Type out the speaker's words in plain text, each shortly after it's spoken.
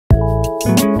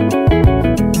Hi,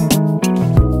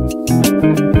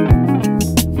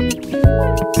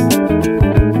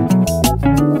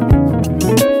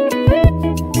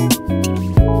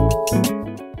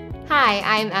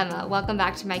 I'm Emma. Welcome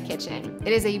back to my kitchen.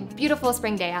 It is a beautiful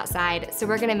spring day outside, so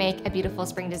we're gonna make a beautiful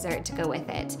spring dessert to go with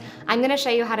it. I'm gonna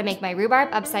show you how to make my Rhubarb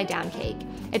Upside-Down Cake.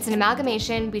 It's an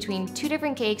amalgamation between two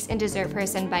different cakes in Dessert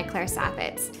Person by Claire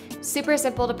Saffitz. Super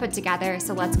simple to put together,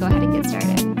 so let's go ahead and get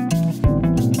started.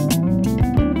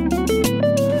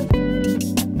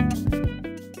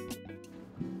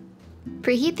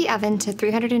 Preheat the oven to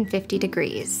 350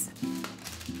 degrees.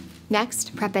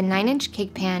 Next, prep a 9-inch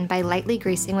cake pan by lightly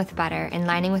greasing with butter and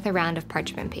lining with a round of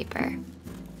parchment paper.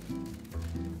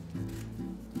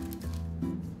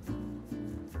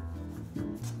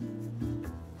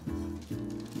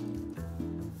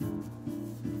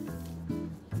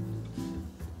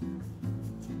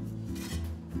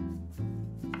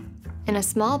 In a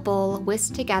small bowl,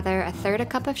 whisk together 1/3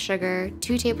 cup of sugar,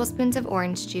 2 tablespoons of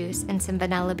orange juice, and some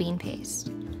vanilla bean paste.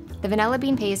 The vanilla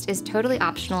bean paste is totally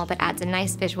optional but adds a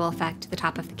nice visual effect to the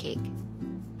top of the cake.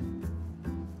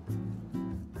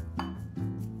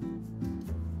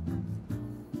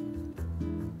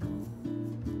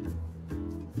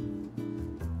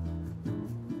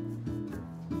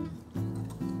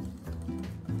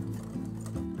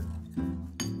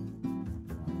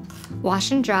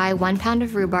 Wash and dry 1 pound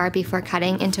of rhubarb before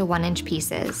cutting into 1-inch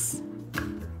pieces.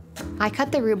 I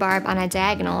cut the rhubarb on a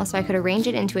diagonal so I could arrange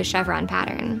it into a chevron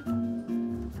pattern.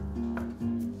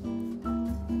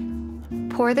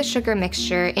 Pour the sugar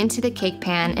mixture into the cake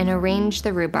pan and arrange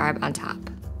the rhubarb on top.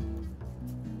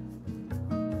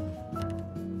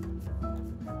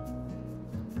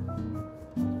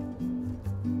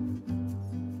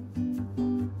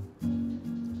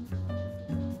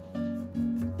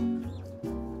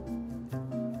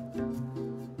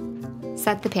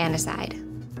 Set the pan aside.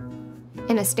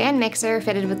 In a stand mixer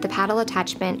fitted with the paddle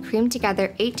attachment, cream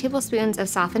together 8 tablespoons of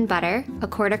softened butter,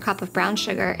 1/4 cup of brown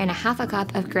sugar, and 1/2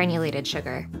 cup of granulated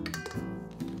sugar.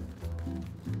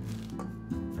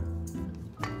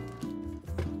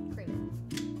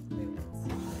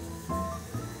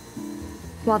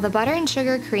 While the butter and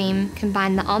sugar cream,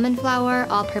 combine the almond flour,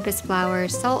 all-purpose flour,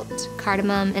 salt,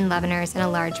 cardamom, and leaveners in a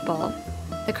large bowl.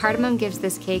 The cardamom gives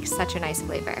this cake such a nice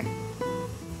flavor.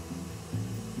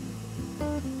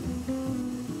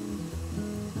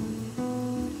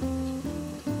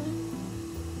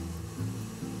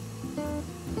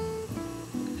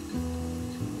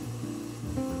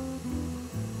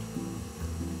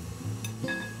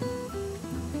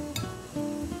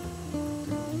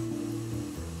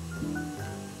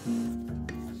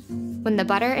 When the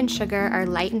butter and sugar are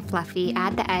light and fluffy,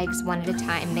 add the eggs one at a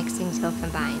time, mixing till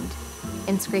combined,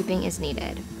 and scraping is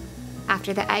needed.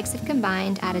 After the eggs have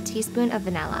combined, add a teaspoon of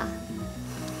vanilla.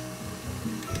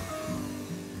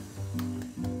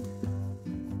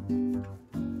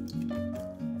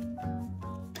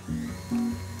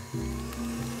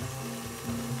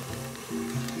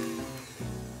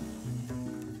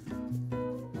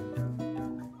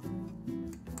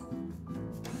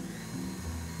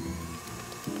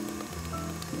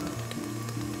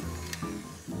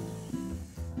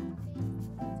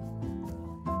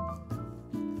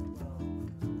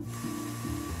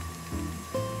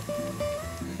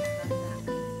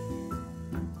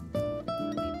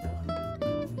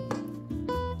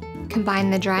 Combine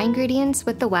the dry ingredients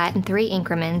with the wet in 3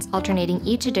 increments, alternating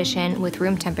each addition with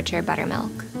room temperature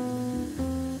buttermilk.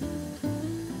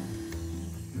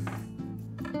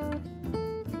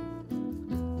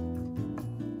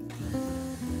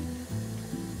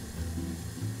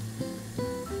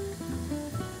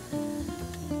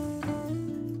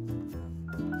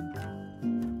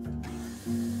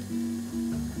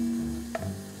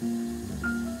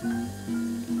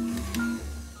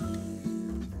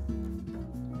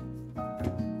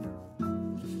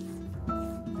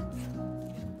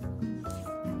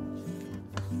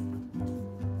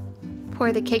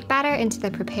 Pour the cake batter into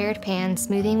the prepared pan,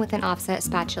 smoothing with an offset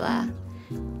spatula.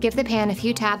 Give the pan a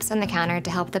few taps on the counter to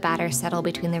help the batter settle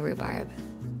between the rhubarb.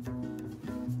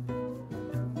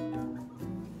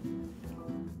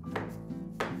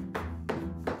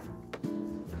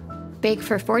 Bake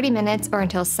for 40 minutes or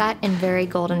until set and very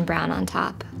golden brown on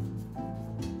top.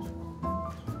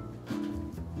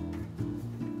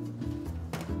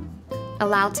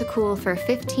 Allow to cool for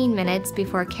 15 minutes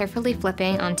before carefully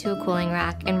flipping onto a cooling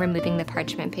rack and removing the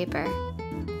parchment paper.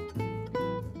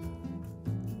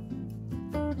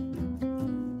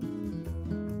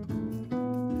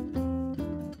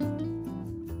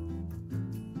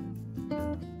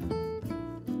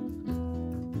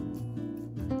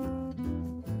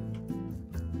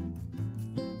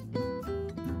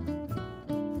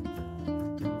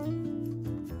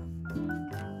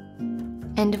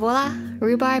 And voila,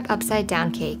 rhubarb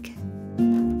upside-down cake.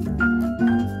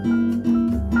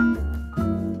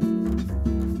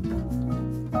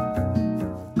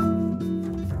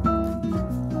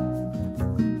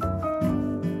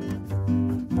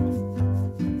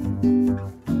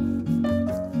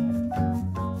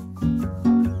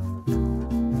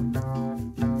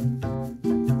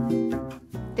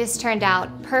 This turned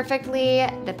out perfectly.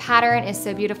 The pattern is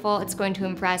so beautiful. It's going to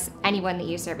impress anyone that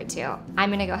you serve it to. I'm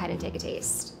gonna go ahead and take a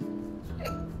taste.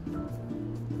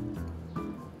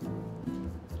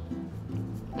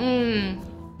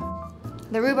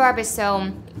 The rhubarb is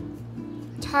so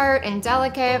tart and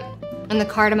delicate, and the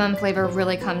cardamom flavor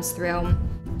really comes through.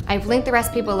 I've linked the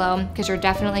recipe below because you're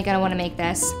definitely gonna wanna make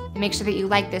this. Make sure that you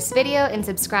like this video and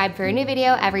subscribe for a new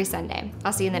video every Sunday.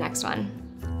 I'll see you in the next one.